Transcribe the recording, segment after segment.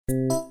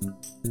Coming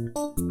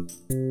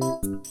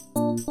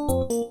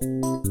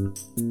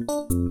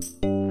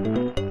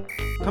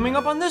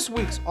up on this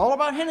week's All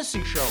About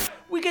Hennessey show,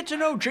 we get to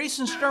know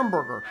Jason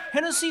Sternberger,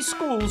 Hennessey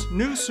School's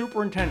new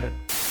superintendent.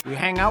 We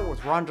hang out with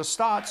Rhonda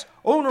Stotts,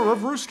 owner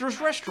of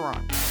Rooster's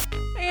Restaurant.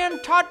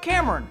 And Todd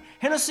Cameron,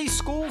 Hennessey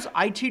School's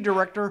IT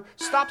director,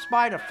 stops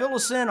by to fill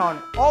us in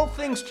on all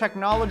things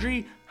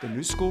technology, the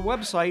new school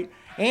website,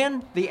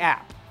 and the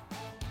app.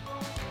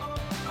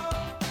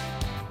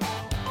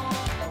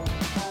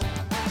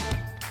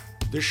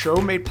 This show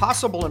made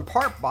possible in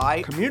part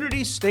by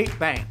Community State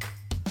Bank.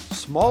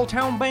 Small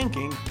town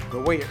banking the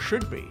way it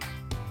should be.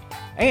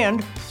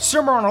 And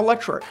Cimarron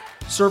Electric,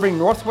 serving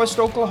Northwest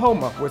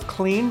Oklahoma with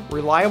clean,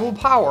 reliable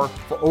power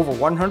for over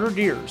 100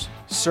 years.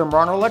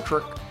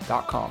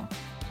 CimarronElectric.com.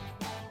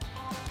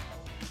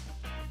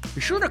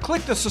 Be sure to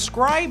click the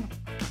subscribe,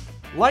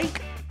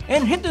 like,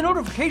 and hit the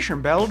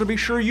notification bell to be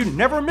sure you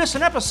never miss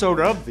an episode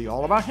of the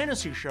All About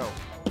Hennessey show.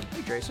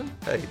 Hey, Jason.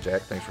 Hey,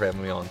 Jack. Thanks for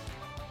having me on.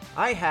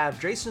 I have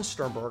Jason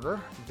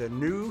Sternberger, the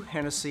new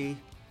Hennessey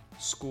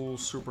School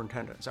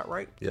superintendent. Is that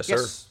right? Yes,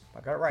 sir. I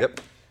got it right. Yep.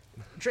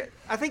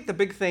 I think the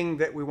big thing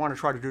that we want to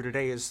try to do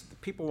today is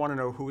people want to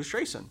know who is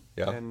Jason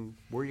and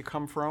where you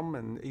come from.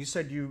 And you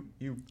said you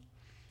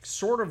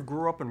sort of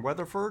grew up in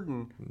Weatherford,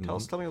 and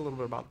tell me a little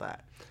bit about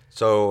that.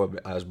 So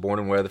I was born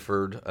in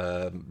Weatherford.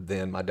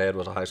 Then my dad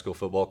was a high school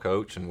football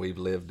coach, and we've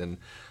lived in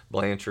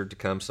Blanchard,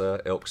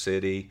 Tecumseh, Elk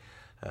City.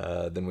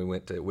 Then we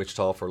went to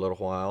Wichita for a little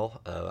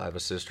while. I have a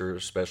sister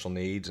with special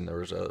needs, and there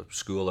was a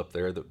school up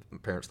there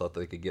that parents thought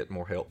they could get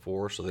more help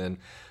for. So then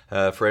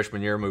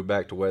freshman year, moved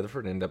back to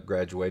Weatherford, ended up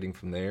graduating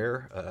from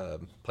there.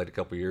 Played a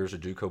couple years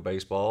of JUCO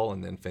baseball,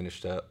 and then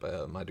finished up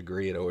my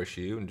degree at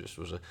OSU, and just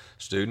was a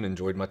student,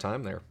 enjoyed my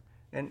time there.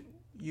 And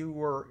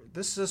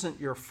this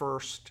isn't your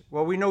first,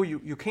 well, we know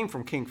you came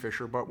from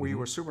Kingfisher, but were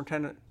you a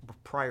superintendent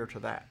prior to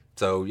that?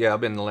 So, yeah,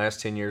 I've been the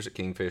last 10 years at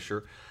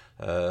Kingfisher.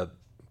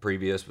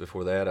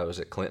 Before that, I was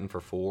at Clinton for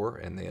 4,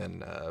 and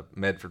then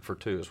Medford for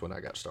 2 is when I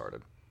got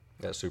started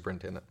as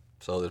superintendent.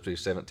 So this will be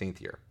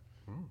 17th year.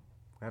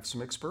 I have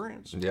some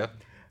experience. Yeah.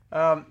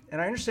 And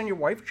I understand your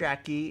wife,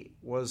 Jackie,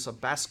 was a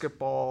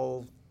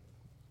basketball,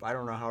 I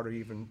don't know how to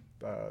even,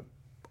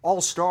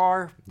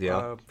 all-star.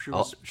 Yeah.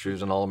 She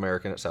was an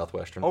All-American at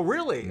Southwestern. Oh,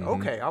 really?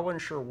 Okay. I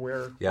wasn't sure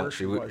where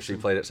she was. She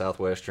played at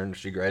Southwestern.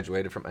 She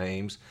graduated from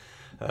Ames.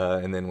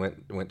 And then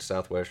went to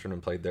Southwestern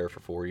and played there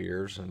for 4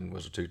 years and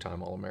was a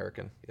 2-time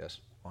All-American, yes.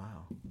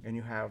 Wow. And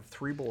you have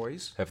 3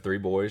 boys? Have 3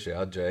 boys,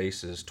 yeah.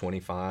 Jace is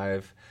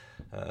 25.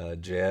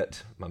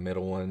 Jet, my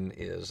middle one,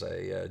 is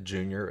a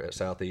junior at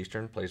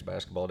Southeastern, plays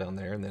basketball down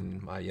there. And then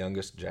my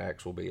youngest,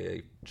 Jax, will be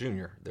a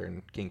junior there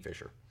in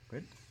Kingfisher.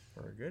 Good.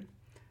 Very good.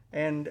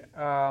 And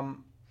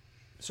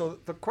so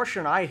the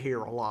question I hear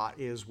a lot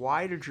is,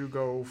 why did you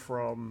go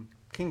from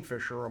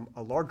Kingfisher,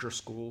 a larger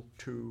school,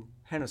 to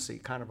Hennessey,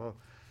 kind of a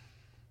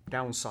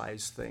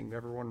downsized thing?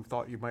 Everyone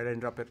thought you might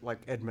end up at like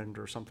Edmond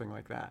or something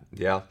like that.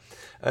 Yeah.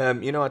 I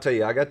tell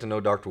you, I got to know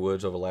Dr.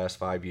 Woods over the last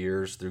 5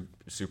 years through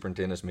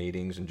superintendent's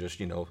meetings and just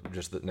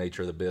the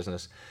nature of the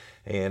business.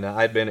 And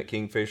I'd been at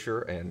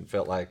Kingfisher and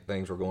felt like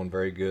things were going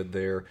very good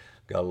there.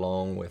 Got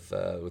along with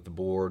the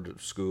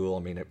board, school. I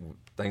mean,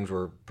 things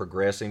were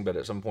progressing, but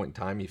at some point in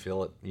time you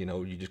feel it,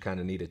 you just kind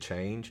of need a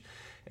change.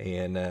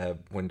 And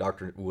when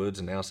Dr. Woods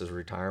announced his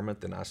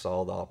retirement, then I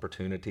saw the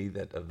opportunity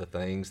of the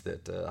things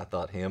that I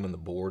thought him and the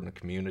board and the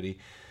community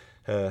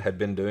had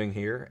been doing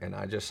here, and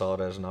I just saw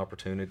it as an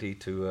opportunity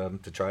to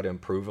try to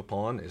improve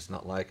upon. It's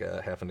not like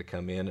having to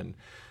come in and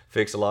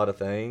fix a lot of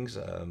things,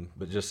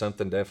 but just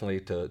something definitely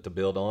to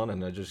build on,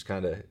 and it just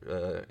kind of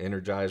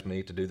energized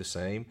me to do the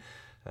same.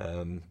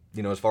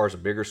 As far as a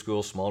bigger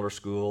school, smaller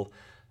school,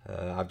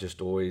 I've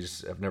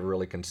never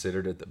really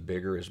considered it that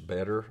bigger is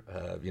better.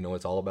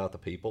 It's all about the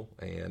people,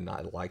 and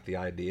I like the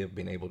idea of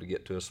being able to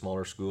get to a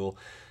smaller school,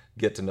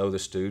 get to know the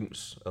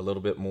students a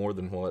little bit more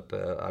than what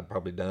I've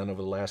probably done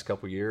over the last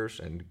couple of years,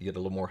 and get a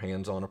little more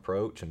hands-on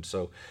approach. And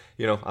so,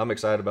 I'm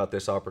excited about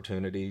this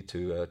opportunity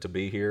to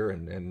be here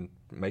and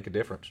make a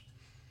difference.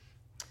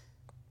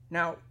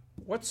 Now,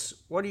 what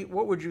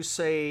would you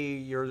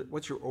say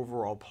what's your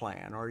overall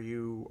plan? Are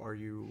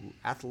you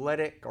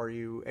athletic? Are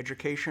you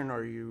education?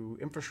 Are you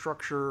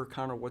infrastructure?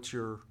 Kind of what's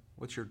your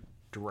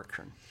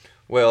direction?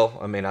 Well,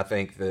 I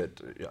think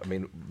that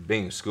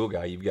being a school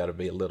guy, you've got to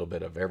be a little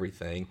bit of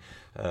everything,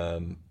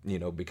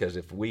 because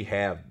if we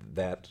have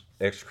that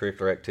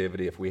extracurricular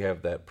activity, if we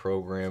have that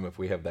program, if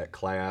we have that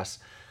class,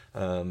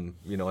 I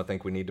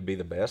think we need to be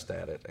the best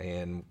at it.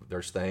 And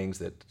there's things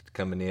that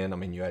coming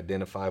in, you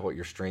identify what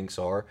your strengths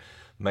are,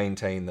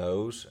 maintain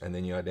those, and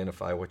then you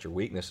identify what your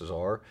weaknesses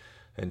are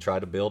and try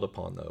to build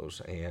upon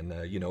those. And,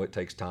 it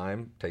takes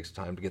time to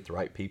get the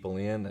right people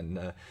in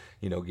and,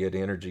 get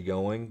energy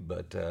going.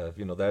 But,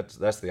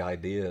 that's the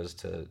idea, is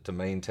to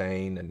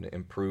maintain and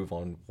improve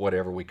on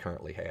whatever we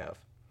currently have.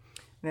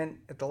 And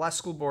at the last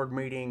school board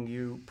meeting,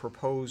 you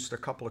proposed a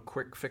couple of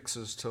quick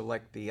fixes to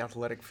like the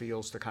athletic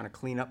fields to kind of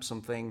clean up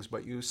some things,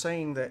 but you were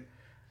saying that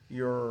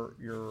your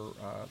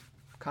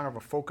kind of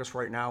a focus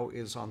right now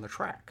is on the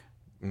track.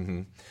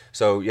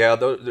 So yeah,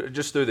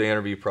 just through the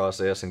interview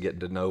process and getting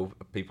to know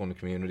people in the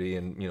community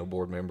and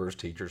board members,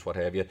 teachers, what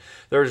have you,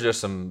 there's just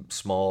some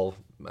small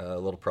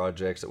little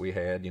projects that we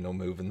had.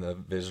 Moving the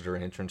visitor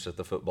entrance at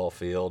the football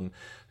field,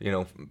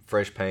 and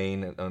fresh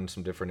paint on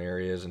some different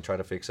areas, and try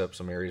to fix up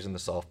some areas in the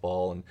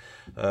softball. And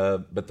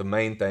but the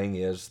main thing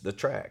is the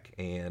track,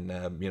 and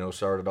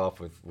started off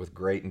with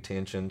great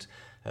intentions.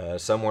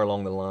 Somewhere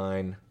along the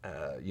line,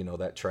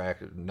 that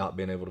track not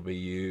being able to be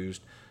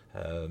used.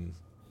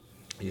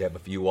 You have a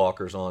few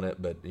walkers on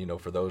it, but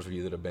for those of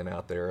you that have been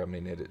out there, I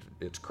mean,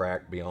 it's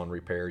cracked beyond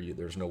repair.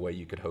 There's no way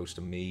you could host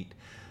a meet,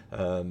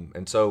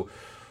 and so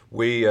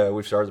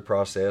we've started the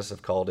process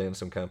of called in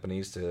some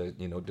companies to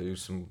do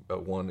some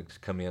one to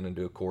come in and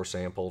do core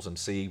samples and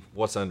see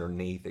what's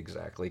underneath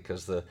exactly,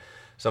 because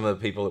some of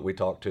the people that we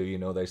talk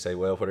to, they say,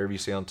 well, whatever you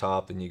see on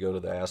top, then you go to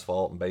the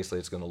asphalt and basically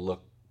it's going to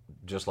look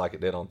just like it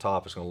did on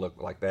top. It's going to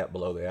look like that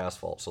below the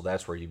asphalt. So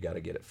that's where you've got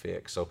to get it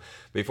fixed. So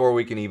before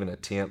we can even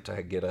attempt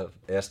to get an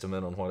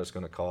estimate on what it's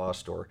going to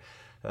cost, or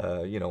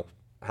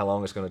how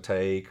long it's going to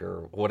take,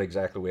 or what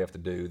exactly we have to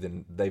do,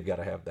 then they've got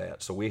to have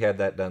that. So we had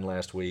that done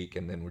last week,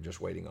 and then we're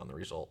just waiting on the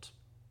results.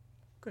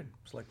 Good.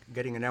 It's like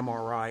getting an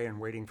MRI and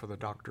waiting for the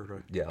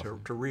doctor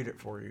to read it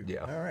for you.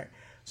 Yeah. All right.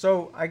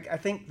 So I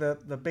think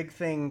the big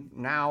thing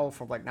now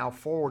from now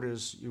forward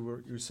is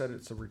you said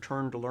it's a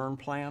return to learn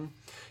plan.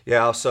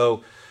 Yeah.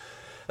 So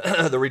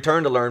the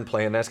return to learn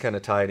plan, that's kind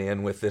of tied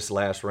in with this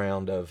last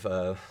round of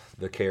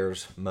the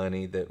CARES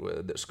money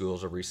that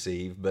schools have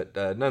received. But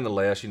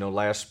nonetheless,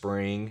 last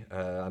spring,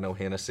 I know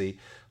Hennessey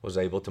was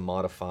able to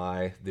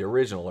modify the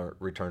original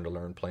return to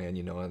learn plan.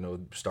 I know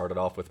it started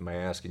off with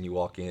mask, and you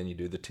walk in, you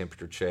do the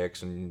temperature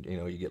checks, and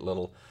you get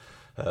little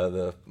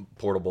the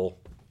portable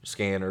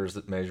scanners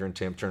that measure in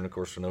temperature. And of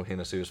course, I know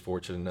Hennessey was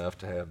fortunate enough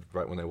to have,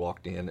 right when they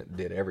walked in, it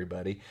did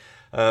everybody.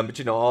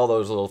 But all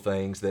those little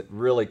things that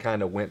really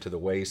kind of went to the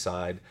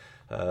wayside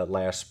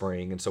last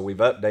spring, and so we've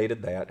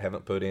updated that.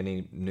 Haven't put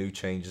any new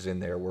changes in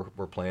there.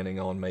 We're planning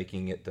on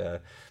making it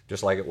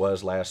just like it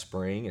was last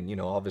spring. And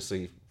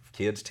obviously,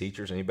 kids,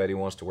 teachers, anybody who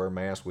wants to wear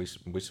masks,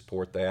 we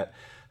support that.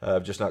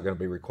 Just not going to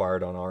be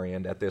required on our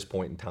end at this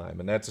point in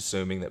time, and that's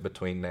assuming that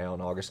between now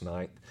and August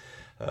 9th,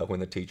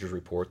 when the teachers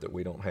report that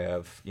we don't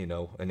have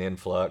an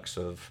influx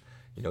of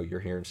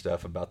you're hearing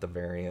stuff about the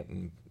variant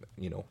and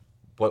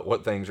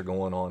what things are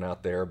going on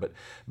out there. But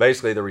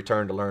basically, the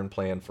return to learn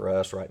plan for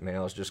us right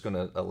now is just going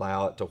to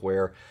allow it to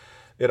where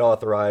it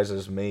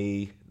authorizes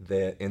me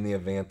that in the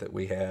event that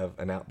we have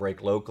an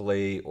outbreak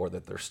locally, or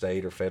that there's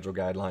state or federal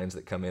guidelines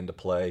that come into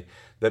play,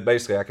 that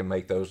basically I can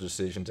make those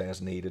decisions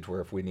as needed,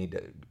 where if we need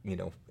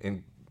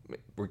to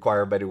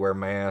require everybody to wear a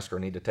mask, or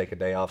need to take a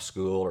day off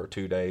school or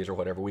 2 days or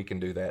whatever, we can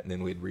do that, and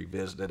then we'd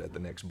revisit it at the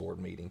next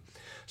board meeting.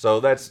 So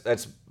that's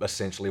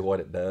essentially what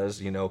it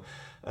does.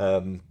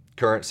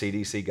 Current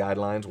CDC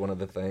guidelines, one of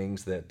the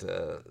things that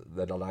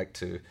I like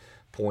to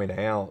point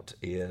out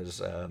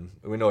is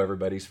we know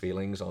everybody's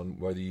feelings on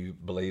whether you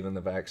believe in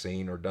the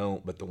vaccine or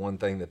don't, but the one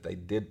thing that they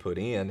did put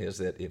in is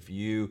that if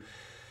you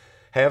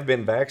have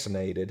been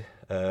vaccinated,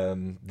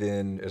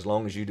 then as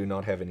long as you do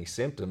not have any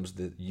symptoms,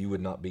 that you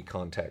would not be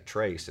contact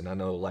traced. And I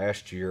know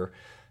last year,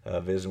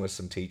 visiting with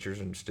some teachers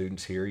and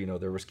students here,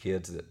 there was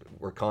kids that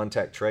were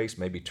contact traced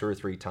maybe 2 or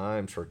 3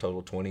 times for a total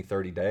of 20,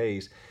 30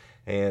 days,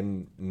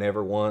 and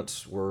never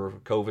once were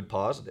COVID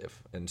positive.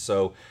 And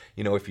so,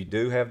 if you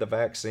do have the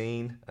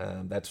vaccine,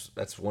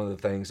 that's one of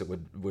the things that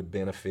would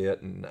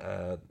benefit. And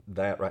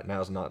that right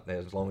now is not,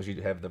 as long as you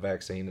have the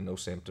vaccine and no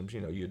symptoms,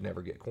 you'd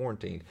never get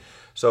quarantined.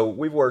 So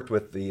we've worked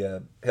with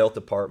the health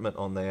department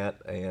on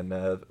that, and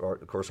of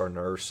course our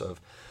nurse of,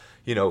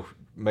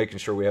 making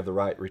sure we have the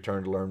right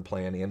return to learn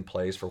plan in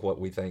place for what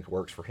we think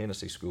works for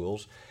Hennessey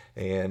schools.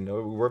 And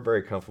we're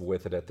very comfortable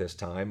with it at this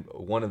time.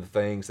 One of the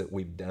things that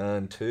we've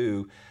done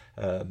too,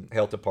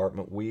 health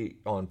department,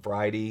 on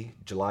Friday,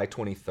 July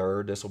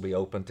 23rd, this will be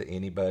open to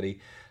anybody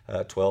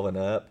 12 and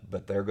up,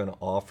 but they're going to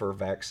offer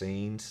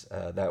vaccines,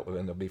 and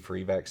there'll be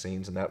free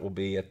vaccines, and that will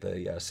be at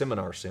the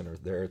seminar center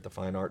there at the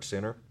Fine Arts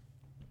Center.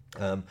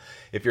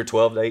 If you're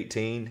 12 to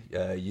 18,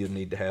 you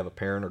need to have a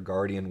parent or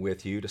guardian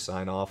with you to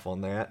sign off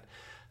on that.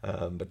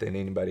 But then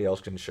anybody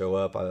else can show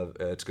up.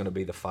 It's going to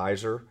be the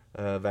Pfizer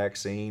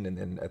vaccine, and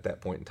then at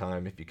that point in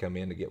time, if you come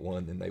in to get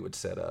one, then they would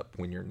set up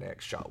when your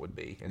next shot would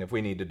be. And if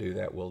we need to do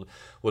that, we'll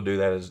do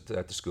that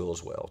at the school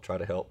as well. Try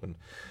to help and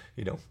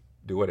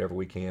do whatever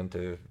we can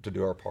to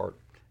do our part.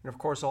 And of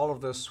course, all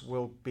of this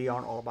will be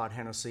on All About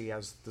Hennessey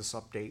as this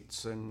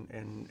updates,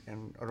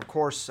 and of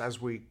course,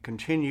 as we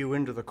continue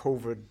into the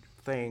COVID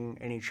thing,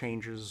 any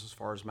changes as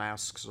far as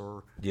masks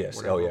or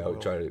whatever, we'll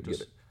try to get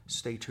it.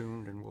 Stay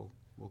tuned, and we'll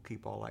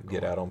keep all that going.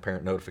 Get out on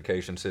parent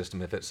notification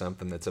system if it's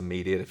something that's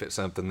immediate. If it's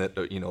something that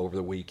over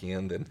the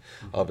weekend, and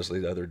obviously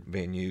the other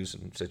venues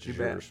and such as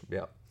yours.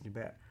 Yeah, you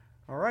bet.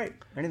 All right.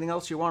 Anything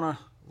else you want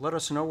to let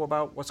us know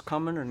about what's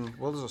coming? And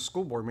there's a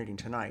school board meeting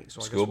tonight,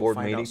 so I guess we'll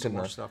find out some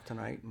more stuff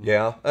tonight.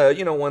 Yeah.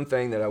 One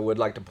thing that I would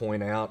like to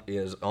point out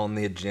is on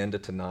the agenda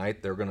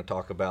tonight, they're going to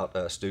talk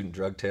about student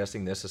drug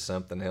testing. This is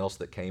something else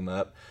that came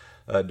up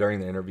during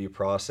the interview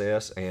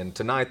process. And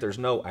tonight there's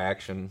no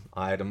action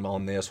item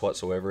on this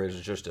whatsoever. It's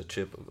just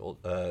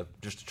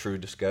just a true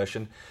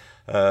discussion.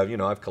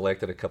 I've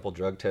collected a couple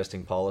drug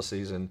testing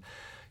policies, and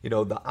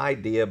the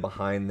idea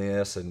behind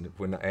this, and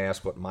when I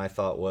asked what my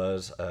thought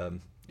was,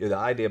 the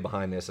idea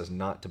behind this is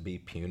not to be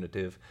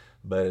punitive,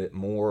 but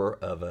more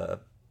of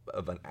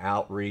an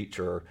outreach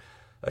or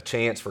a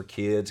chance for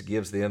kids,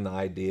 gives them the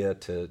idea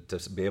to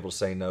be able to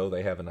say no.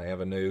 They have an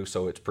avenue.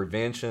 So it's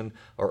prevention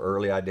or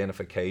early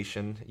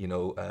identification.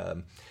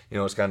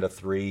 It's kind of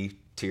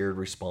 3-tiered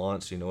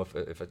response.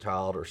 If a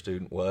child or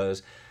student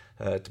was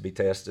to be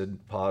tested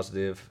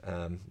positive,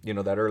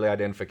 that early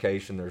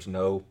identification, there's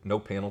no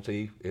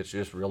penalty. It's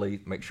just really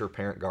make sure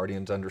parent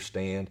guardians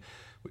understand,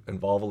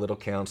 involve a little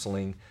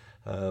counseling.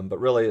 But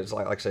really, it's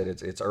like I said,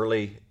 it's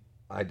early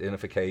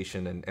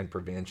identification and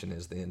prevention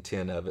is the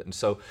intent of it. And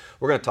so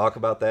we're going to talk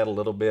about that a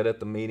little bit at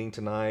the meeting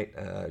tonight.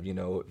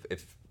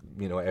 If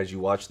as you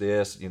watch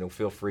this,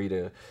 feel free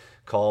to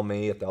call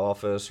me at the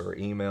office or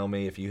email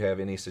me if you have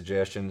any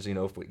suggestions.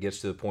 If it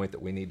gets to the point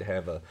that we need to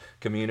have a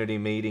community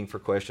meeting for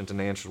questions and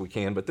answers, we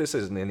can. But this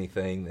isn't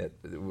anything that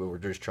we're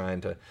just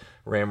trying to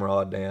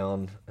ramrod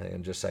down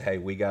and just say, hey,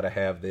 we got to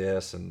have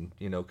this. And,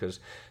 because,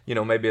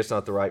 maybe it's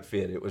not the right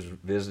fit. It was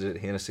visited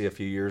at Hennessey a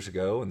few years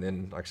ago. And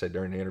then, like I said,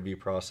 during the interview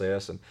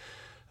process, and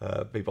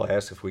people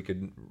asked if we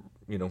could,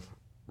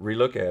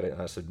 relook at it.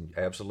 And I said,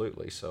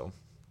 absolutely. So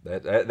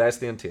that's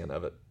the intent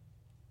of it.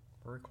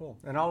 Very cool.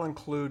 And I'll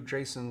include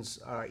Jason's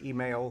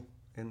email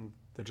in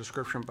the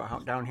description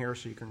down here,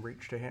 so you can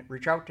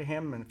reach out to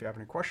him, and if you have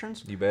any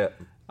questions. You bet.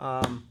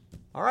 All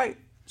right.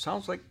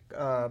 Sounds like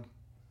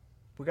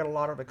we got a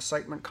lot of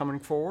excitement coming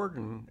forward,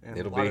 and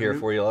it'll be here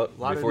for you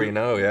before you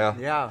know. Yeah.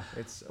 Yeah.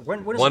 It's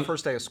when is the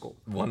first day of school?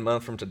 1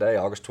 month from today,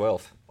 August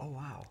 12th. Oh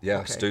wow. Yeah.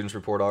 Okay. Students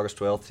report August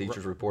 12th.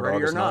 Teachers report Ready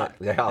August or not.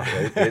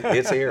 9th. Yeah.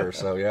 It's here.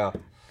 So yeah.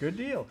 Good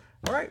deal.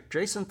 All right,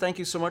 Jason, thank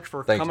you so much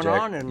for Thanks, coming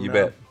Jack. on, and you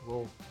bet.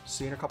 We'll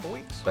see you in a couple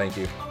weeks. Thank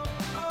you.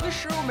 This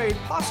show made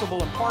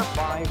possible in part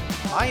by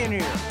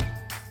Pioneer.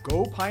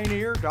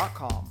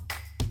 GoPioneer.com.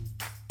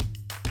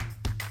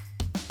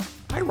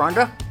 Hi,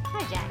 Rhonda.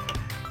 Hi, Jack.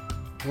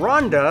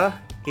 Rhonda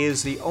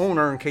is the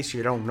owner, in case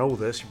you don't know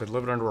this, you've been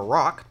living under a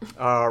rock.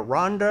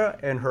 Rhonda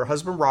and her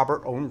husband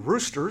Robert own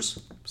Roosters,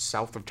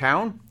 south of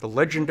town, the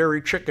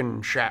legendary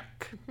chicken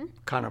shack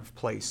kind of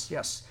place.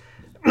 Yes.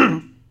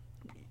 Do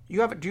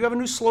you have a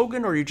new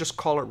slogan, or you just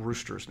call it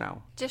Roosters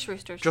now? Just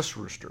Roosters. Just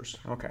Roosters.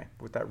 Okay,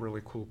 with that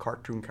really cool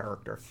cartoon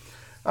character.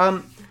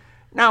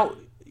 Now,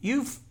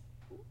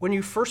 when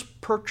you first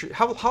purchased,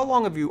 how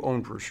long have you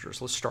owned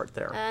Roosters? Let's start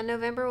there.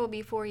 November will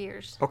be 4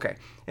 years. Okay,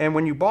 and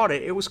when you bought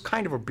it, it was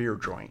kind of a beer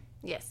joint.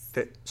 Yes.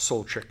 That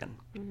sold chicken.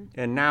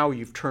 And now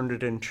you've turned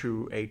it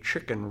into a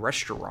chicken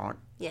restaurant.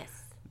 Yes.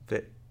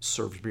 That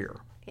serves beer.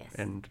 Yes.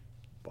 And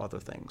other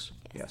things.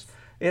 Yes.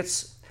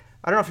 It's,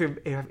 I don't know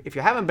if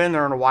you haven't been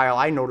there in a while,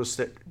 I noticed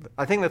that,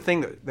 I think the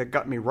thing that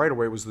got me right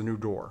away was the new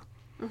door.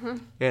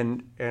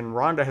 And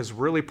Rhonda has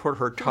really put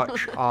her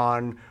touch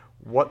on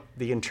what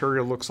the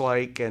interior looks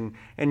like, and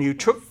you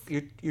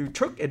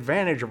took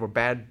advantage of a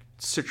bad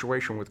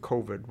situation with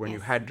COVID when you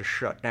had to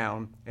shut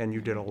down, and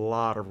you did a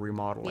lot of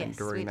remodeling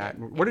during that.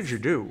 Did. What did you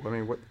do? I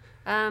mean, what?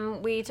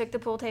 We took the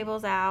pool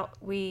tables out.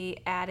 We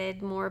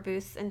added more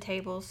booths and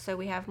tables, so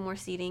we have more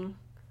seating.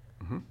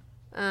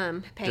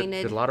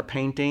 Painted. Did a lot of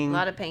painting. A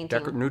lot of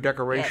painting. New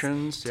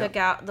decorations. Yes. Took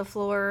out the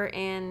floor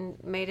and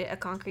made it a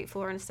concrete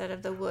floor instead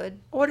of the wood.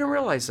 Oh, I didn't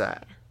realize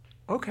that.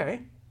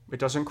 Okay.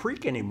 It doesn't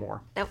creak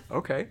anymore. Nope.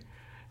 Okay.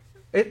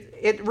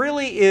 It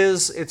really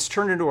is, it's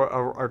turned into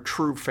a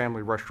true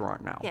family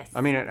restaurant now. Yes. I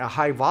mean, a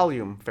high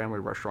volume family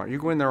restaurant. You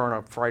go in there on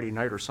a Friday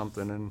night or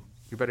something, and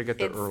you better get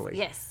there early.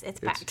 Yes, it's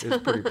packed. It's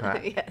pretty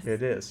packed. Yes.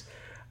 It is.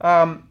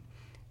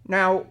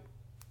 Now,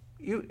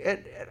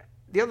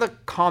 the other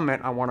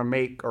comment I want to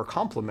make, or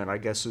compliment, I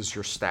guess, is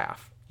your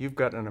staff. You've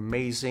got an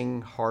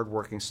amazing,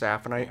 hardworking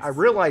staff, and I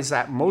realize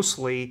that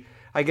mostly,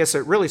 I guess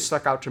it really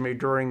stuck out to me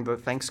during the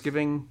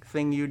Thanksgiving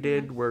thing you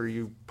did, where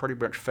you pretty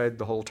much fed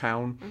the whole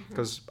town,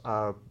 because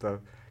the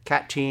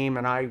cat team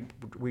and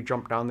we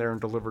jumped down there and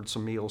delivered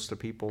some meals to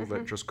people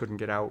that just couldn't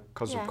get out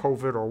because of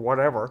COVID or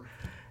whatever,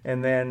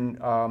 and then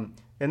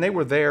and they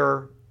were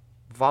there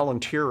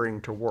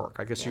volunteering to work.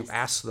 I guess you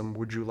asked them,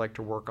 would you like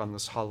to work on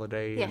this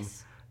holiday? Yes. And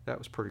that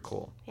was pretty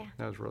cool. Yeah.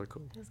 That was really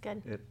cool. It was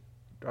good.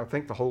 I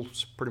think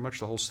pretty much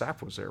the whole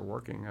staff was there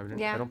working. I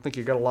Yeah. I don't think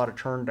you got a lot of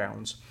turn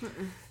downs.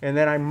 And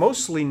then I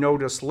mostly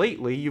noticed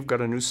lately you've got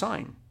a new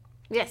sign.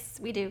 Yes,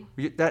 we do.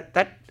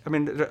 I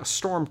mean, a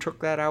storm took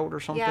that out or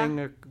something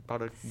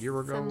about a year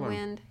ago. Some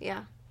wind,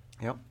 yeah.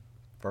 Yep.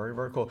 Very,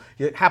 very cool.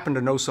 You happen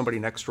to know somebody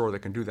next door that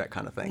can do that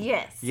kind of thing.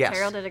 Yes. Yes.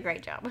 Carol did a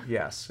great job.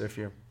 Yes, if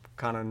you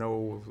kind of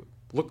know,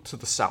 look to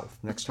the south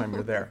next time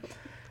you're there.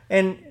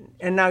 And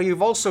now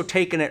you've also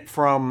taken it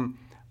from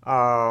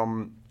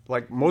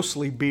like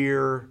mostly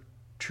beer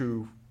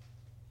to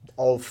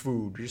all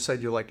food. You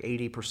said you're like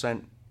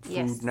 80%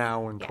 food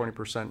now and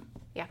 20%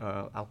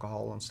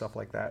 alcohol and stuff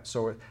like that.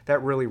 So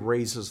that really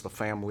raises the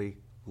family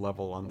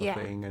level on the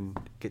thing and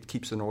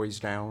keeps the noise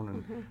down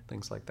and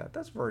things like that.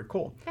 That's very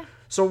cool. Yeah.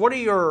 So what's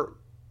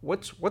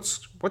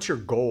your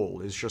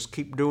goal? Is just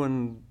keep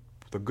doing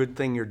the good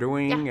thing you're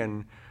doing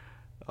and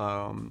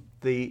I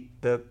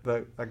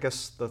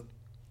guess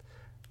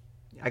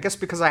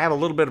because I have a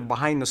little bit of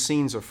behind the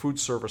scenes of food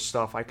service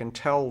stuff, I can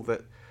tell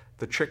that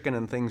the chicken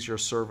and things you're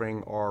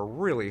serving are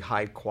really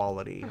high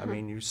quality. I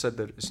mean, you said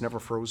that it's never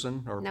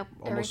frozen, or Nope,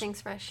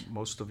 everything's fresh.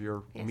 Most of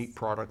your meat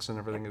products and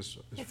everything is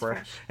It's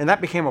fresh. And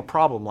that became a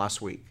problem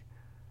last week.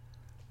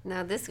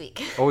 No, this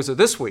week. Oh, is it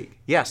this week?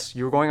 Yes,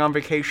 you were going on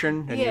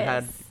vacation and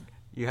Yes.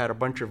 you had a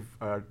bunch of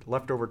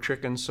leftover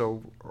chicken,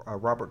 so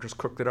Robert just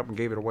cooked it up and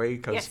gave it away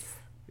because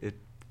it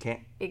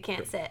can't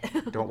sit.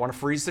 don't want to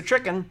freeze the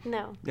chicken.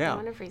 No, Yeah. don't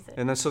want to freeze it.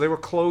 And then so they were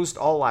closed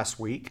all last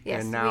week.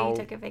 Yes, and now we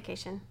took a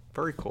vacation.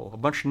 very cool. A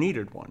much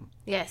needed one.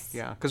 Yes.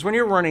 Yeah, because when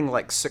you're running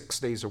like 6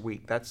 days a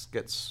week, that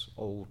gets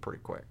old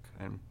pretty quick.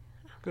 And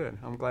good.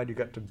 I'm glad you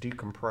got to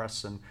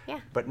decompress. And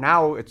but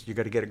now you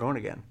got to get it going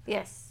again.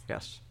 Yes.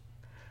 Yes.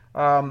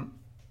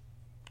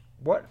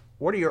 What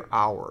are your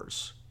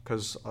hours?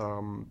 Because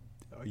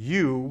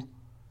you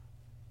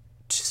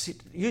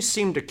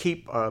seem to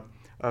keep a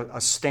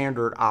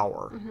standard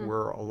hour,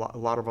 where a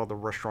lot of other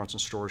restaurants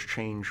and stores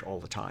change all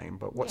the time.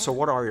 But so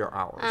what are your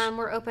hours?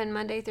 We're open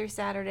Monday through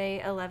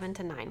Saturday, 11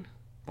 to 9.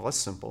 Well, that's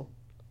simple.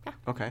 Yeah.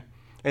 Okay.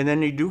 And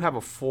then you do have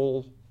a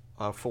full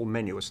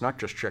menu. It's not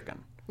just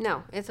chicken.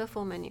 No, it's a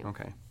full menu.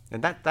 Okay.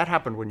 And that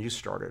happened when you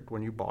started,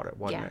 when you bought it,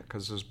 wasn't it?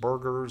 Because there's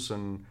burgers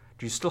and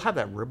do you still have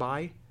that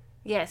ribeye?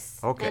 Yes.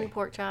 Okay. And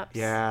pork chops.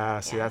 Yeah.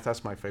 See,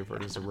 that's my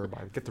favorite is the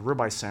ribeye. Get the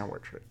ribeye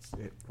sandwich.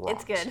 It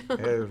rocks. It's good.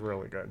 It is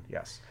really good.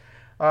 Yes.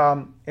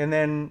 And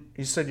then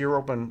you said you're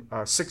open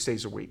 6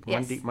 days a week,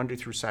 Yes. Monday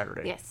through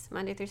Saturday. Yes,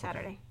 Monday through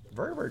Saturday.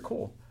 Very, very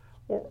cool.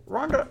 Well,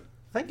 Rhonda,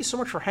 thank you so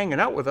much for hanging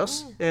out with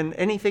us. And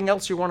anything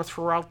else you want to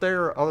throw out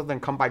there other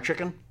than come buy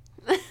chicken?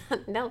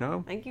 No,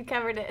 No? I think you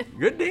covered it.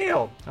 Good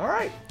deal. All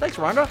right. Thanks,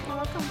 Rhonda. You're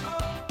welcome.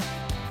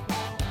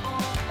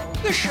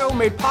 This show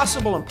made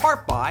possible in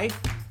part by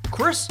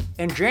Chris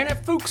and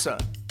Janet Fuchsa,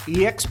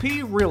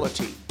 eXp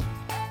Realty.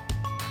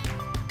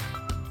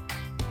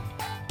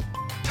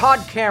 Todd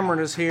Cameron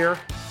is here.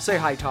 Say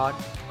hi, Todd.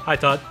 Hi,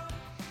 Todd.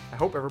 I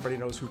hope everybody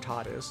knows who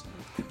Todd is.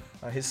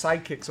 His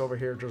sidekick's over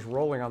here just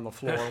rolling on the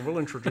floor, and we'll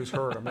introduce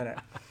her in a minute.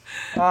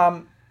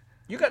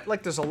 You got,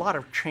 there's a lot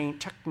of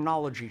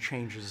technology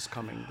changes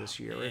coming this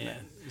year, isn't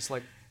it? It's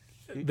like...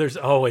 There's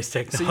always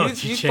So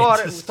technology you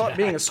changes. thought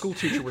being a school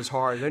teacher was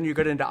hard, then you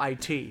got into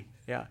IT.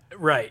 Yeah.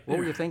 Right. What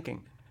were you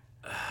thinking?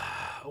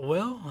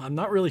 Well, I'm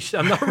not really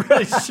sure.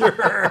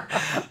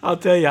 I'll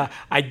tell you,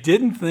 I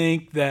didn't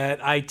think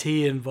that IT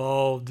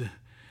involved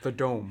The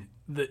dome.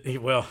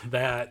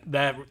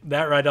 that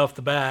right off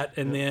the bat,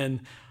 and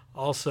then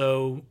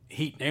also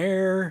heat and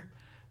air,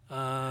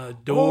 doors.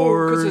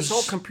 Oh, because it's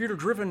all computer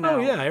driven now. Oh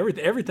yeah,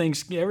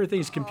 everything's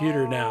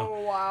computer now.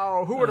 Oh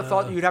wow! Who would have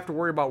thought you'd have to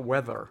worry about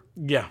weather?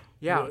 Yeah.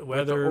 Yeah,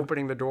 Weather.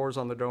 opening the doors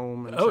on the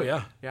dome. And Oh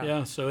so-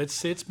 yeah. So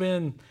it's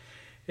been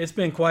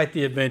quite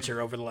the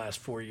adventure over the last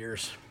 4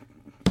 years.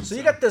 So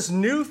you got this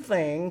new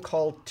thing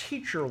called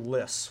teacher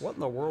lists. What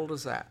in the world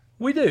is that?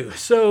 We do.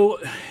 So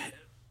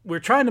we're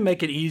trying to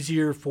make it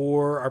easier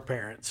for our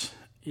parents.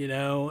 You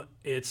know,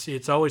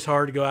 it's always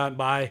hard to go out and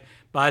buy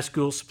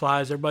school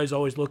supplies. Everybody's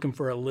always looking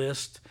for a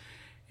list.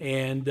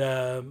 And,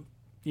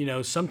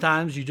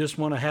 sometimes you just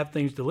want to have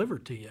things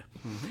delivered to you.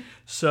 Mm-hmm.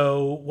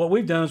 So what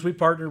we've done is we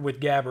partnered with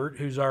Gabbard,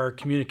 who's our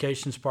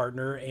communications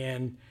partner,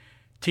 and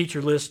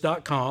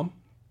teacherlist.com.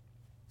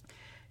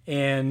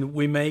 And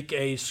we make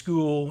a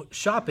school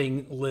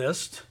shopping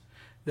list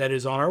that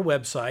is on our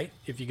website.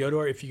 If you go to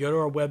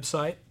our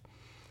website,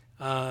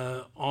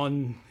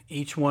 on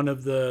each one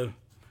of the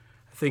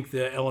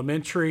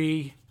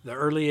elementary, the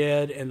early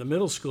ed, and the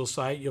middle school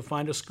site, you'll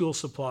find a school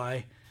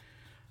supply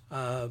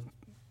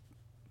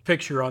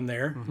picture on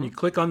there. Mm-hmm. You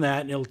click on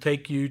that, and it'll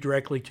take you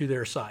directly to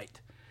their site.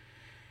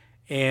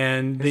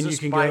 And then you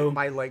can go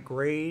by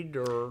grade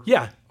or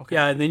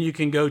and then you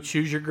can go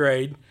choose your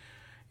grade,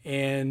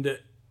 and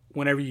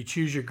whenever you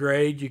choose your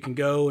grade, you can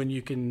go and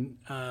you can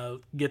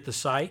get the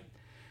site,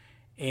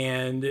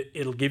 and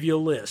it'll give you a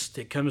list.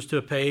 It comes to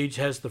a page,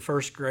 has the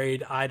first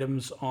grade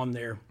items on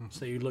there. Mm-hmm.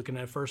 So you're looking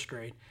at first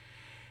grade.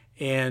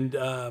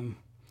 And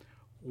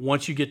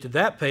once you get to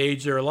that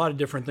page, there are a lot of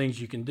different things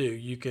you can do.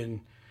 You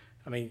can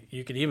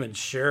even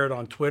share it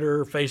on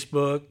Twitter,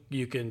 Facebook.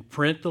 You can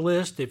print the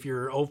list if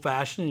you're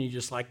old-fashioned and you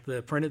just like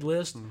the printed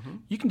list. Mm-hmm.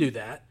 You can do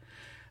that.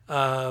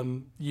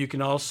 You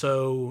can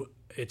also...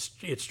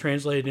 It's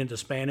translated into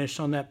Spanish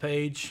on that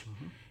page,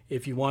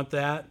 if you want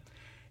that.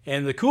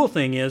 And the cool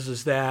thing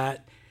is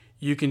that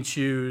you can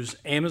choose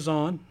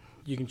Amazon,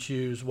 you can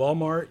choose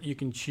Walmart, you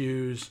can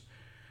choose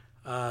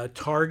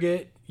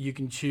Target,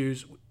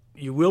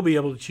 you will be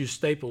able to choose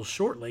Staples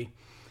shortly.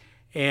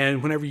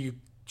 And whenever you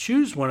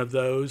choose one of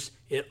those,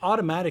 it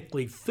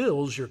automatically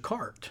fills your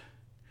cart.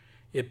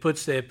 It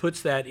puts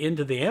that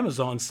into the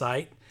Amazon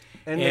site,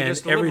 and they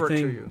just deliver it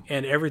to you.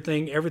 And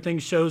everything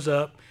shows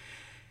up.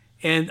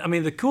 And I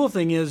mean, the cool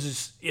thing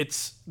is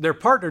they're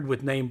partnered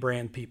with name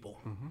brand people,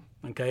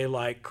 okay,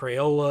 like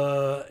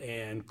Crayola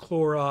and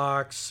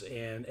Clorox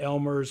and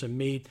Elmer's and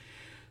Mead.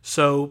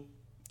 So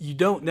you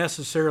don't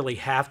necessarily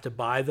have to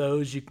buy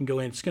those. You can go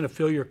in. It's going to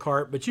fill your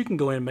cart, but you can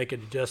go in and make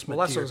an adjustment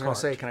Well, that's to what I your was going cart.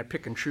 to say. Can I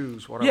pick and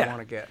choose what Yeah. I want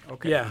to get?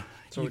 Okay. Yeah.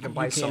 So You- we can you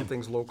buy some can.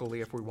 things locally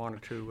if we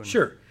wanted to. And,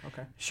 Sure.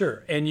 Okay.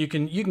 Sure, and you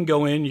can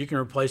go in. You can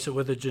replace it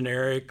with a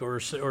generic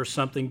or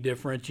something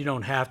different. You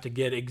don't have to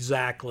get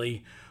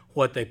exactly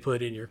what they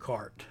put in your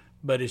cart,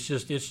 but it's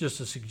just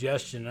a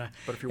suggestion.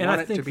 But if you And I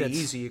want it to think be that's-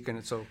 easy, you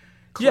can. So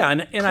yeah,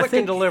 and I click think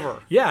and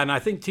deliver. Yeah, and I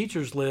think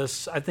teachers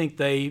lists. I think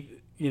they,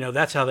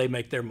 that's how they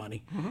make their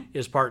money,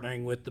 is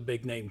partnering with the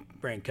big name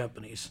brand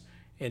companies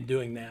and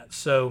doing that.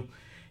 So,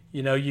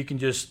 you can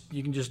just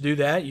do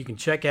that. You can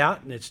check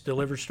out, and it's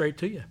delivered straight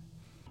to you.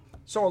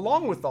 So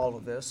along with all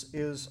of this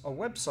is a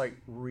website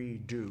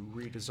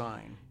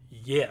redesign.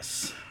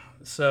 Yes.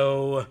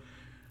 So a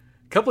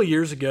couple of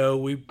years ago,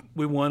 we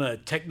won a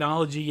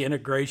technology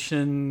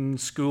integration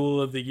school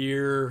of the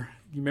year.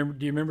 Do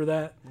you remember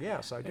that?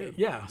 Yes, I do.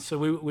 Yeah. So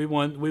we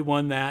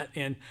won that,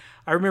 and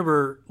I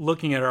remember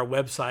looking at our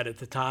website at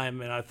the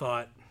time, and I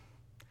thought,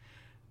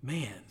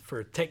 man, for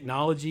a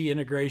technology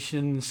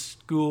integration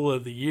school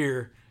of the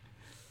year,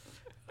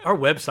 our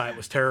website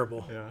was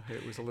terrible. Yeah,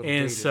 it was a little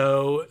And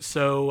dated.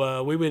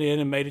 so we went in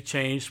and made a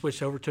change,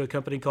 switched over to a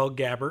company called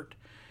Gabbert.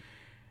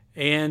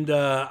 And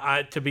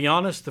to be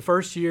honest, the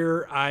first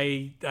year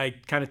I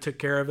kind of took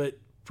care of it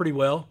pretty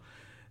well.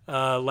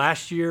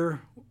 Last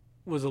year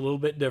was a little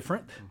bit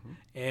different,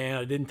 and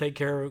I didn't take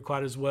care of it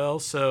quite as well.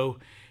 So,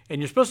 and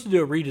you're supposed to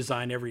do a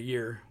redesign every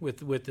year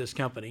with this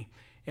company,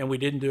 and we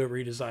didn't do a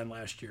redesign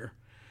last year.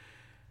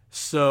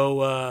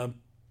 So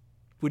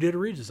we did a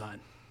redesign.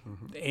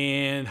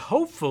 And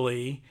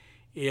hopefully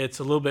it's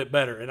a little bit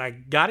better. And I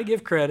got to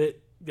give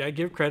credit. to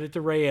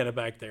Rayanna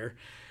back there,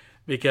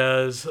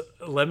 because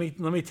let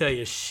me tell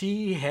you,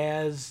 she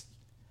has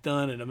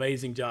done an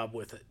amazing job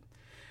with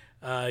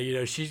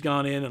it. She's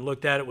gone in and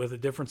looked at it with a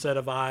different set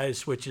of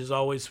eyes, which is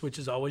always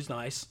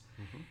nice.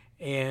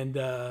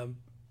 And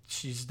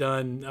she's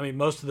done. I mean,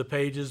 most of the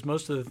pages,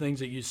 most of the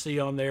things that you see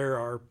on there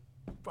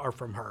are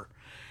from her.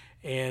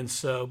 And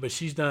so, but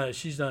she's done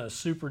a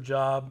super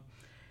job.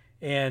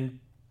 And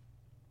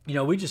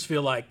we just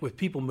feel like with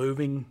people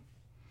moving,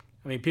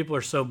 I mean, people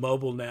are so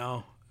mobile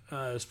now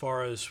as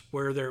far as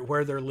where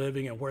they're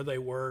living and where they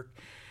work,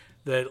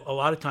 that a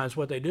lot of times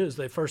what they do is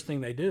the first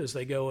thing they do is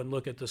they go and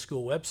look at the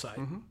school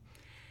website.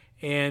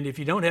 And if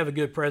you don't have a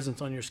good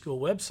presence on your school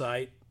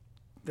website,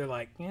 they're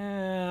like,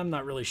 I'm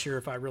not really sure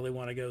if I really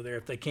want to go there.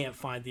 If they can't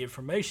find the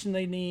information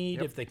they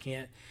need, if they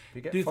can't If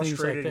you get do things like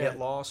frustrated, that. get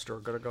lost, or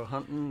gotta go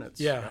hunting,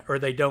 it's Or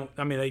they don't.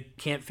 I mean, they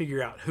can't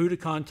figure out who to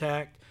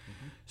contact.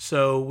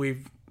 So I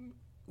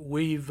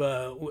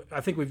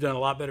think we've done a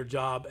lot better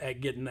job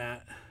at getting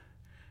that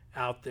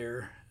out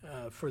there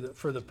for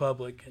the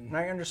public. And And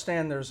I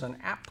understand there's an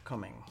app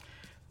coming.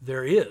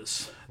 there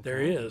is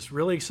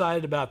really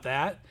excited about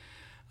that.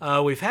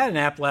 We've had an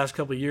app the last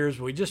couple of years,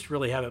 but we just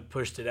really haven't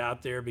pushed it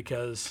out there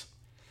because,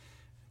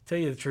 to tell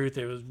you the truth,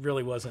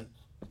 wasn't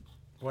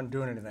Wasn't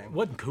doing anything.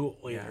 wasn't cool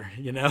either,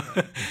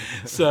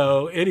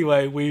 So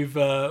anyway, we've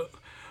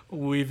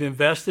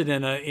invested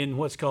in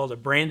what's called a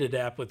branded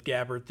app with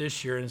Gabbert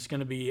this year, and it's going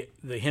to be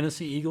the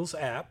Hennessey Eagles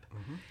app,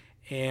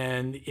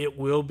 and it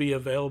will be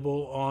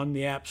available on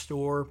the App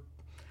Store.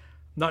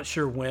 Not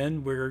sure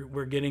when.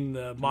 We're getting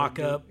the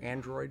mock-up.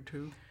 Android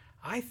too.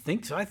 I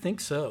think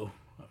so.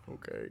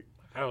 Okay.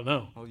 I don't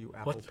know. Oh, you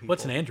Apple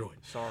What's an people. Android?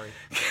 Sorry.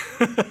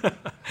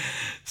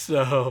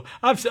 So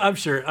I'm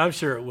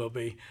sure it will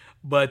be,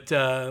 but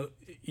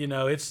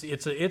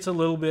it's a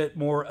little bit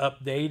more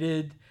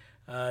updated.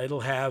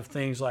 It'll have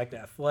things like the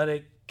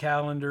athletic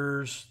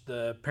calendars,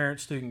 the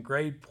parent-student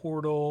grade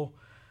portal,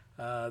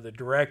 the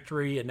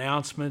directory,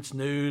 announcements,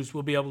 news.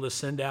 We'll be able to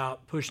send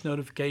out push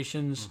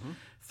notifications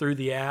through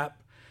the app.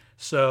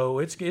 So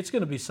it's going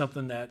to be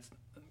something that,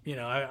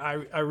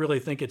 I really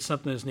think it's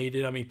something that's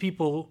needed. I mean,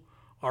 people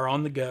are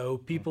on the go.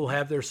 People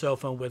have their cell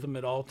phone with them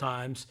at all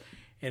times,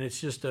 and it's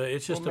just a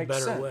Makes better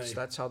sense. way.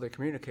 That's how they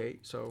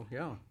communicate. So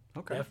yeah.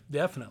 Okay.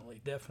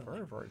 Definitely.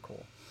 Very, very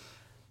cool.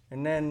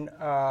 And then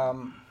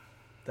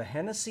the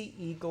Hennessey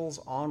Eagles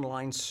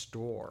online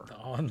store.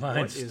 Online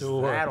What is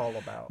store. that all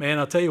about? Man,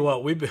 I'll tell you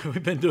what,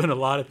 we've been doing a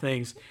lot of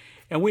things,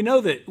 and we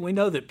know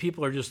that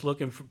people are just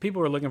looking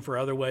for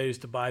other ways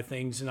to buy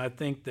things, and I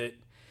think that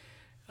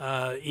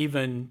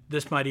even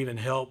this might even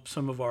help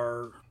some of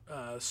our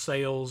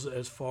sales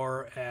as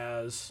far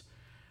as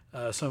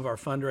some of our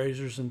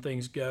fundraisers and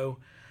things go.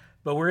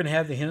 But we're going to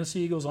have the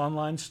Hennessey Eagles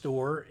online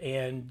store,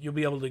 and you'll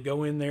be able to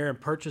go in there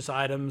and purchase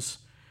items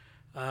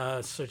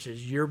such as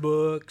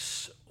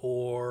yearbooks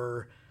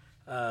or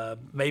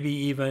maybe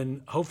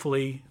even,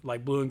 hopefully,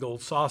 like blue and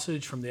gold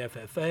sausage from the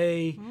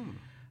FFA.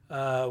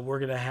 We're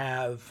going to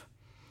have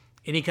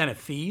any kind of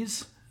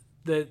fees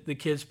that the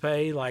kids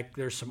pay, like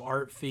there's some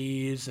art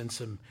fees and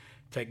some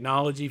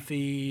technology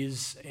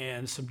fees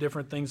and some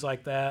different things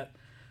like that,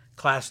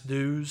 class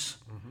dues.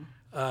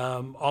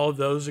 All of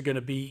those are going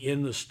to be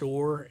in the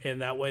store,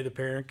 and that way the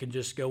parent can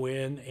just go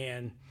in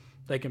and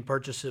they can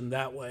purchase them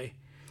that way.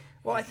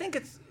 Well, I think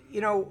it's,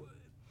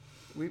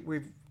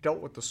 we've dealt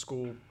with the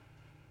school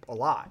a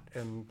lot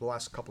in the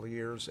last couple of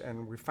years,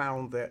 and we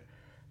found that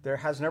there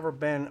has never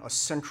been a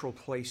central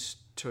place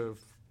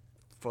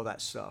for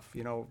that stuff.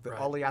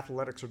 All the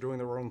athletics are doing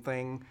their own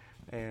thing,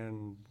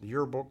 and the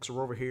yearbooks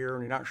are over here,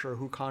 and you're not sure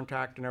who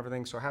contact and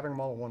everything. So having them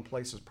all in one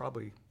place is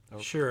probably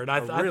sure, and I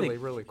think,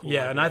 really cool.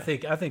 Yeah, idea. and I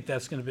think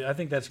that's going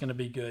to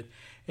be good.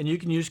 And you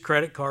can use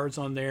credit cards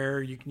on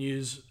there. You can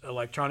use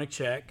electronic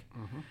check.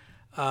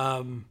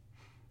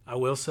 I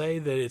will say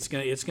that it's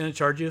going to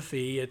charge you a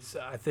fee.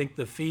 I think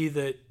the fee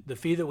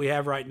that we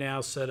have right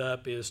now set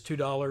up is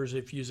 $2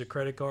 if you use a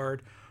credit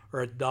card,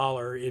 or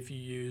 $1 if you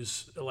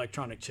use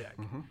electronic check.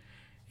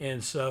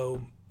 And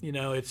so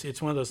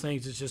it's one of those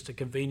things. It's just a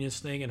convenience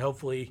thing, and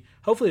hopefully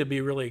it'll be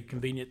a really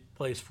convenient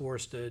place for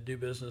us to do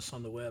business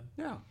on the web.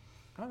 Yeah,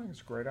 I think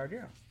it's a great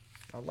idea.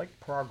 I like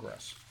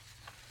progress.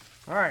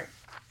 All right.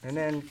 And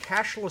then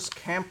cashless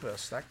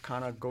campus, that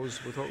kind of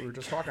goes with what we were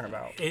just talking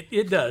about.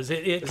 It does.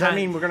 Does that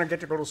mean we're going to get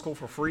to go to school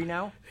for free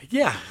now?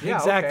 Yeah,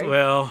 exactly. Okay.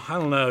 Well, I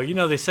don't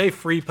know. They say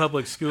free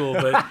public school,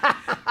 but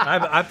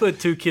I put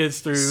 2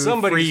 kids through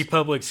free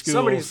public school.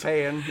 Somebody's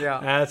paying, yeah.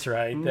 That's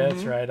right.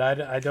 That's right.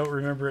 I don't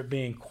remember it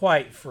being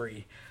quite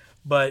free.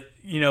 But,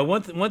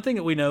 one thing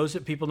that we know is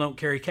that people don't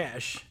carry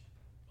cash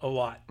a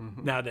lot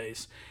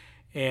nowadays.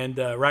 And,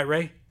 right,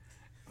 Ray?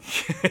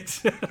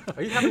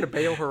 Are you having to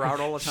bail her out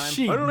all the time?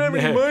 I don't have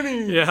any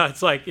money. Yeah,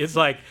 it's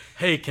like,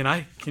 hey, can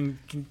I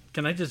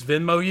just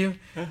Venmo you?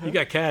 You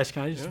got cash?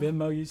 Can I just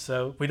Venmo you?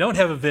 So we don't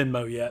have a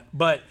Venmo yet,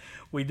 but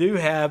we do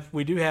have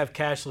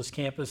cashless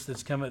campus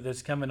that's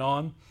coming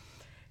on,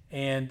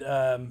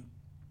 and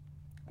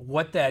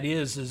what that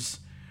is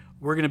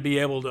we're going to be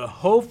able to,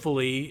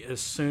 hopefully, as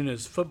soon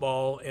as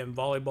football and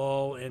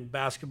volleyball and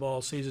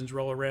basketball seasons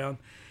roll around,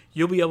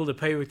 you'll be able to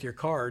pay with your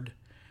card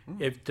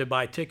to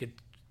buy tickets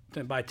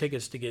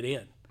to get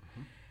in.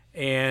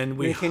 And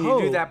can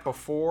you do that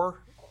before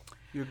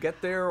you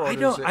get there? Or I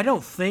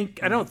don't think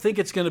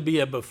it's going to be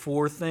a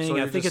before thing. So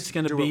I think it's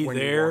going to be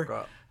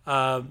there.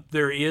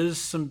 There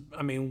is some.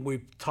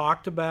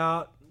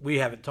 We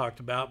haven't talked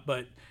about,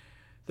 but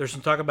there's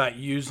some talk about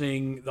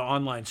using the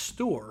online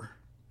store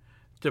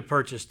to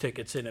purchase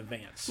tickets in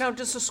advance. Now,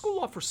 does the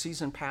school offer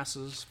season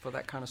passes for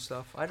that kind of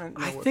stuff? I don't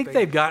know. I think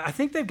they've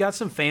got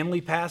some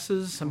family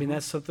passes.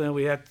 That's something that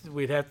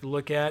we'd have to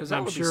look at.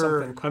 I'm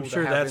sure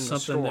that's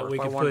something that we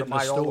could put in the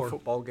store. All the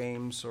football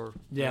games, or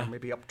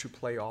maybe up to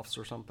playoffs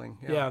or something.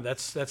 Yeah,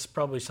 that's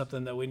probably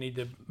something that we need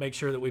to make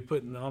sure that we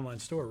put in the online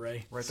store,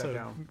 Ray. Write that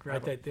down.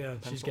 Write that down.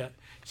 Pencil?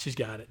 She's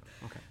got it.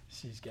 Okay.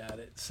 She's got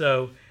it.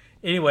 So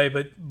anyway,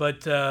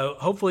 but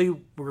hopefully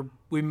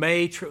we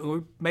may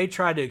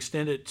try to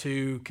extend it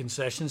to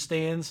concession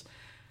stands.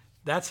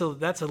 That's a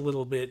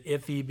little bit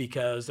iffy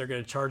because they're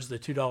going to charge the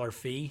 $2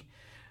 fee.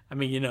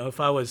 If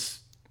I was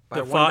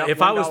the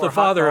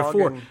father of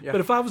 4, but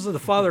if I was the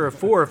father of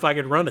 4, if I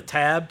could run a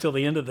tab till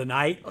the end of the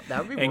night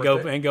and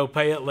go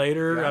pay it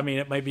later,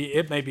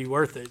 it may be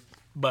worth it.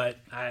 But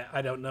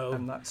I don't know.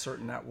 I'm not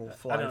certain that will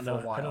fly for a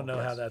while. I don't know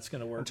how that's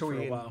going to work until for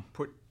we a while.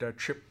 Put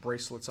chip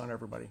bracelets on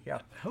everybody. Yeah.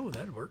 Oh,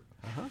 that'd work.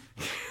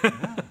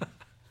 Yeah.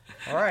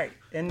 All right,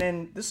 and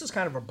then this is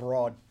kind of a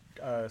broad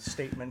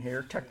statement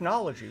here.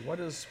 Technology. What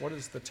is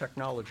the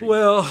technology?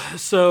 Well,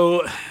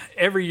 so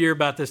every year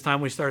about this time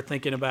we start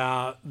thinking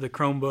about the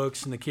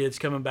Chromebooks and the kids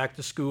coming back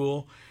to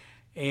school.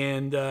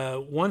 And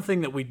one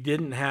thing that we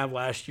didn't have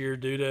last year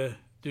due to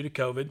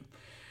COVID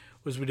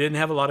was we didn't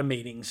have a lot of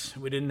meetings.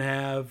 We didn't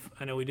have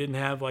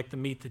like the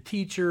Meet the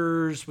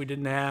Teachers. We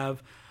didn't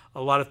have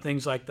a lot of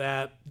things like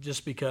that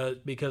just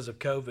because of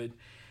COVID.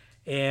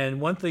 And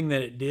one thing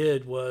that it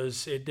did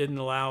was it didn't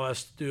allow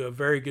us to do a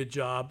very good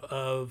job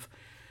of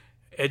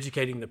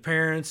educating the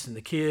parents and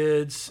the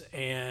kids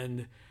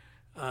and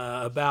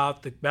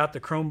about the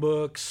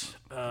Chromebooks,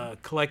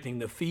 collecting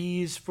the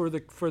fees for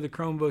the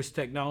Chromebooks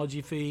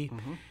technology fee,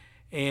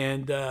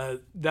 and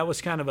that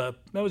was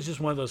just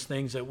one of those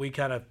things that we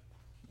kind of.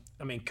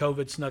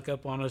 COVID snuck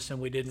up on us,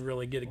 and we didn't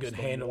really get a good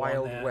handle on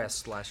that. Wild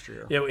West last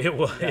year.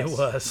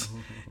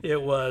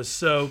 It was.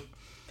 So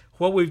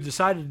what we've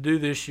decided to do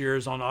this year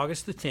is on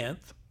August the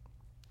 10th,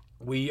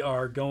 we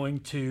are going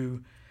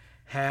to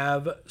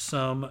have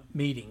some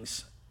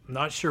meetings. I'm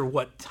not sure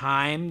what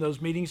time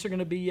those meetings are going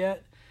to be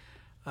yet.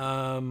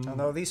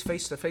 And are these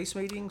face-to-face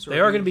meetings? They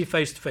are going to be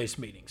face-to-face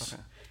meetings.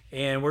 Okay.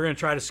 And we're going to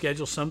try to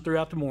schedule some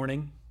throughout the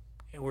morning,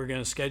 and we're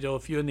going to schedule a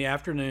few in the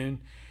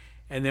afternoon,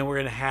 and then we're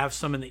going to have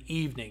some in the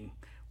evening.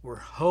 We're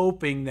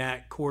hoping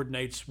that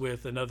coordinates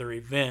with another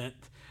event,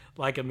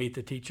 like a Meet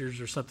the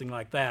Teachers or something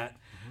like that.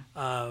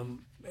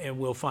 And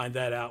we'll find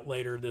that out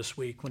later this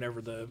week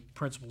whenever the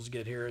principals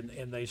get here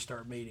and they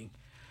start meeting.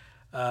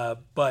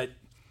 But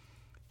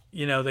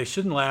they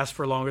shouldn't last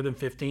for longer than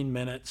 15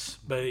 minutes.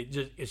 But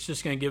it's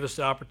just going to give us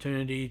the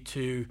opportunity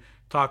to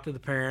talk to the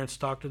parents,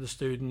 talk to the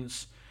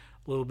students,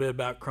 a little bit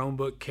about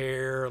Chromebook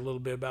care, a little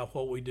bit about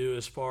what we do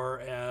as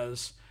far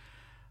as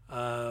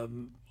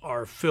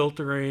our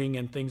filtering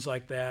and things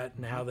like that,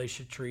 and how they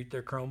should treat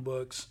their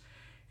Chromebooks.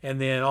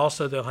 And then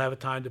also they'll have a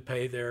time to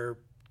pay their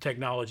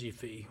technology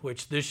fee,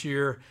 which this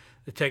year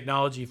the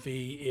technology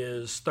fee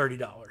is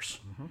 $30.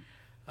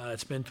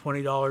 It's been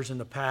 $20 in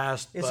the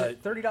past. Is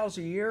it $30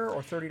 a year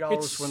or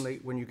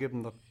 $30 when you give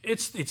them the?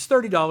 It's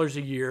 $30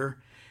 a year,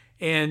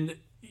 and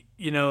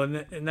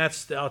and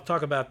that's, I'll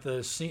talk about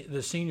the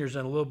seniors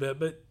in a little bit,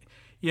 but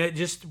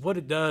just what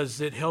it does,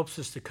 it helps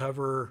us to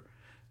cover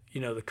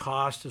the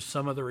cost of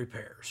some of the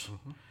repairs.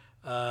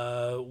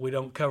 We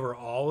don't cover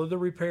all of the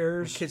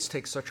repairs. The kids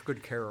take such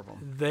good care of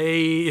them.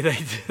 They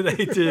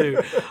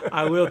do.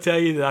 I will tell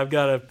you that I've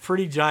got a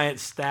pretty giant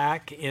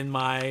stack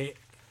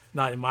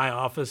not in my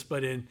office,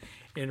 but in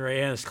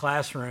Rayanna's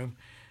classroom.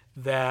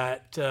 Is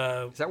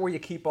that where you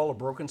keep all the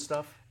broken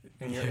stuff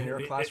in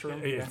your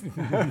classroom?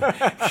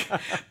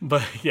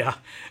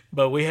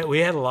 But we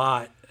had a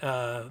lot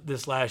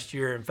this last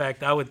year. In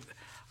fact,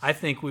 I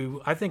think we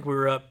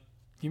were up.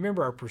 Do you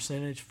remember our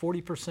percentage?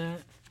 40%.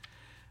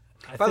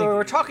 By the way,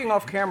 we're talking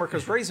off camera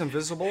because Ray's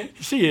invisible.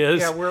 She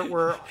is. Yeah,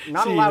 we're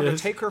not allowed to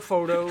take her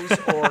photos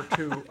or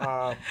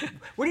to.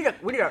 We need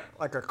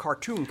like a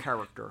cartoon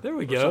character. There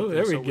we go.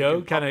 There we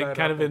go.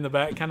 Kind of in the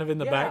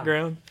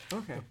background.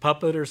 Okay. A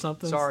puppet or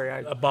something. Sorry,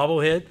 a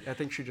bobblehead. I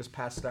think she just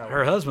passed out.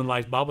 Her husband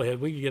likes bobblehead.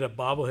 We could get a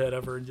bobblehead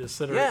of her and just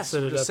sit it up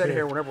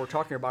here. Whenever we're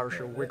talking about her,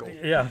 she'll wiggle.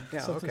 Yeah.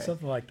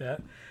 Something like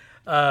that.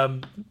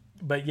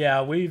 But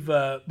yeah, we've.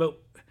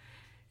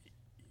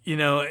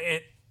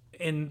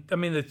 And I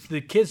mean, the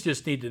kids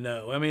just need to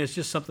know. I mean, it's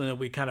just something that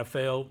we kind of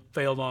failed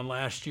on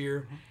last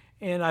year,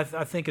 and I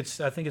think it's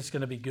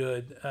going to be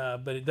good.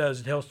 But it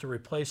helps to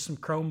replace some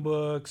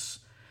Chromebooks.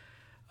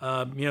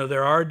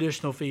 There are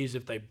additional fees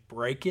if they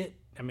break it.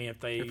 I mean, if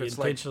they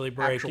intentionally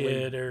break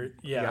it, or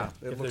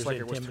it looks like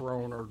it was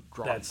thrown or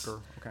dropped.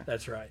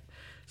 That's right.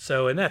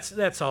 So, and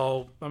that's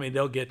all. I mean,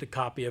 they'll get the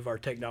copy of our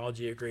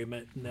technology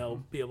agreement, and they'll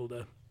be able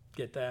to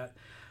get that.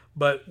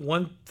 But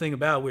one thing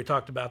about it, we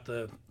talked about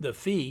the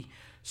fee.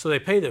 So they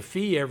pay the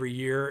fee every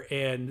year,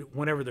 and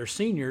whenever they're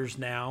seniors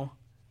now,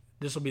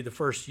 this will be the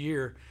first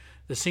year,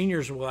 the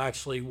seniors will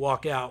actually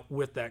walk out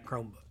with that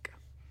Chromebook.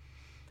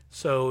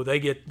 So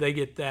they get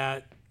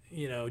that,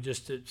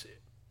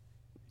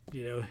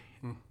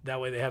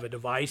 that way they have a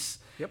device.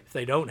 Yep. If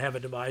they don't have a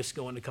device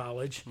going to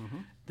college,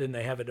 then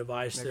they have a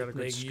device that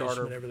they use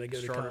whenever they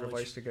go to college. Starter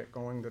device to get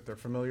going that they're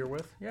familiar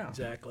with. Yeah.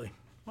 Exactly.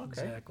 Okay.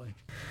 Exactly.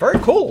 Very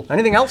cool.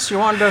 Anything else you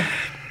wanted to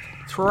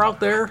throw out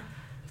there?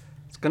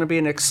 Going to be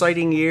an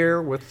exciting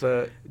year with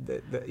the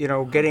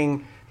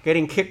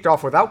getting kicked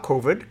off without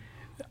COVID,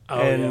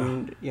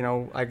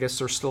 I guess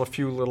there's still a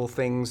few little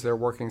things they're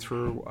working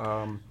through.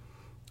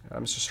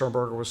 Mr.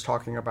 Sternberger was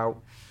talking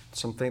about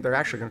something. They're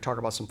actually going to talk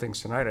about some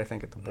things tonight, I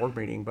think, at the board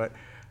meeting. But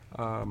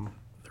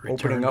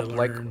opening up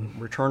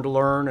return to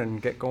learn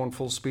and get going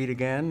full speed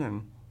again.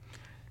 And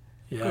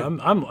yeah,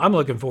 I'm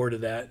looking forward to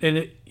that.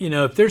 And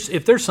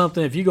if there's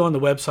something, if you go on the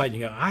website and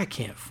you go, I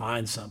can't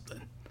find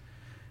something,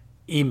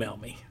 email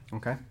me.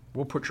 Okay,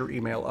 we'll put your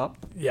email up.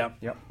 Yep.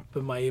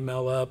 Put my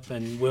email up,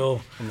 and we'll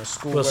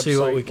see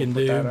what we can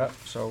do. That up.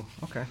 So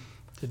okay.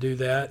 To do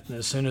that, and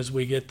as soon as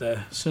we get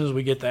the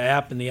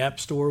app in the App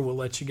Store, we'll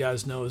let you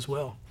guys know as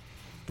well.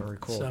 Very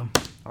cool. So,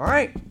 all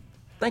right,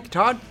 thank you,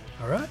 Todd.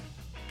 All right.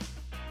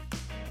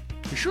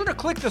 Be sure to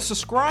click the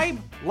subscribe,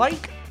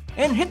 like,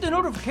 and hit the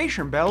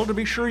notification bell to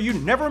be sure you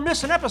never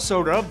miss an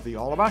episode of the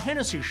All About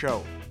Hennessey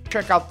Show.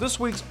 Check out this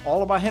week's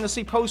All About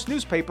Hennessey Post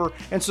newspaper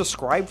and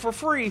subscribe for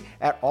free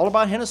at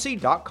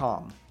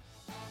allabouthennessey.com.